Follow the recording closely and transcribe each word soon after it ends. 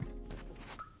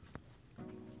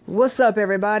What's up,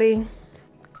 everybody?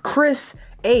 Chris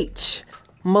H.,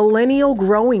 Millennial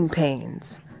Growing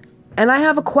Pains. And I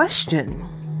have a question.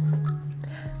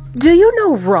 Do you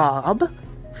know Rob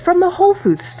from the Whole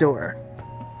Foods store?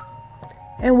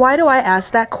 And why do I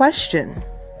ask that question?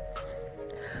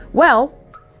 Well,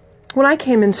 when I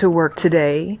came into work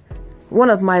today,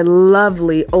 one of my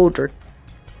lovely older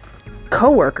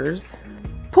coworkers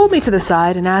pulled me to the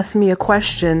side and asked me a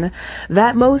question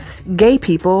that most gay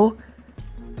people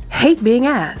hate being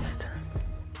asked.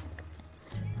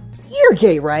 You're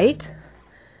gay, right?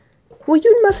 Well,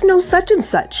 you must know such and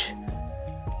such.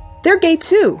 They're gay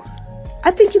too.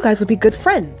 I think you guys would be good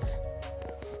friends.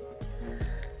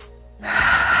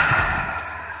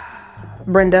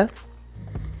 Brenda,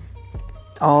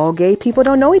 all gay people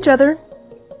don't know each other.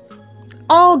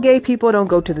 All gay people don't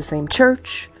go to the same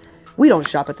church. We don't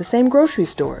shop at the same grocery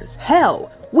stores.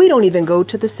 Hell, we don't even go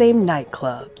to the same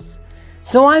nightclubs.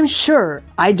 So I'm sure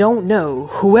I don't know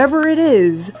whoever it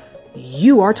is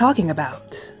you are talking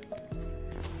about.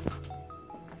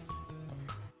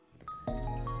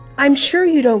 I'm sure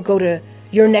you don't go to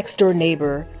your next door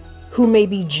neighbor who may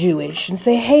be Jewish and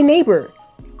say, "Hey neighbor,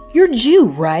 you're Jew,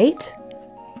 right?"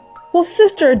 Well,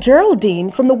 Sister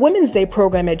Geraldine from the Women's Day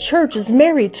program at church is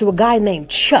married to a guy named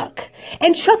Chuck.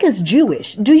 And Chuck is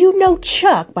Jewish. Do you know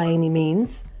Chuck by any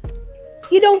means?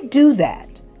 You don't do that.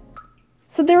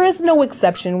 So there is no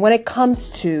exception when it comes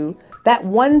to that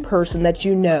one person that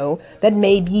you know that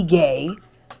may be gay.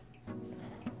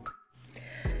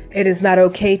 It is not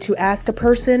okay to ask a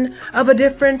person of a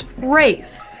different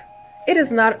race. It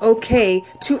is not okay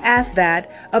to ask that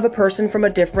of a person from a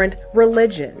different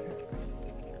religion.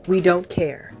 We don't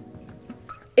care.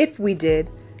 If we did,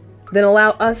 then allow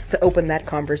us to open that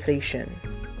conversation.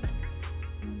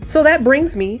 So that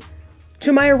brings me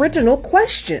to my original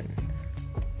question.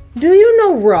 Do you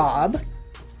know Rob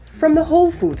from the Whole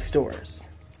Foods stores?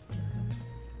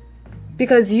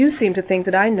 Because you seem to think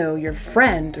that I know your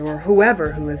friend or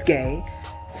whoever who is gay,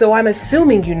 so I'm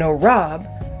assuming you know Rob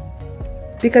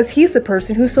because he's the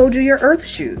person who sold you your earth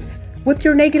shoes with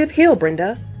your negative heel,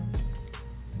 Brenda.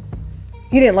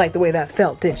 You didn't like the way that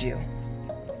felt, did you?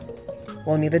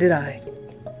 Well, neither did I.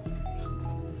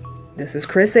 This is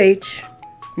Chris H.,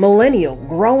 Millennial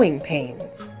Growing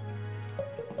Pains,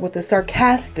 with a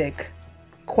sarcastic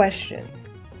question.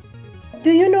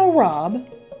 Do you know Rob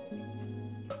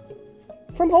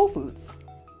from Whole Foods?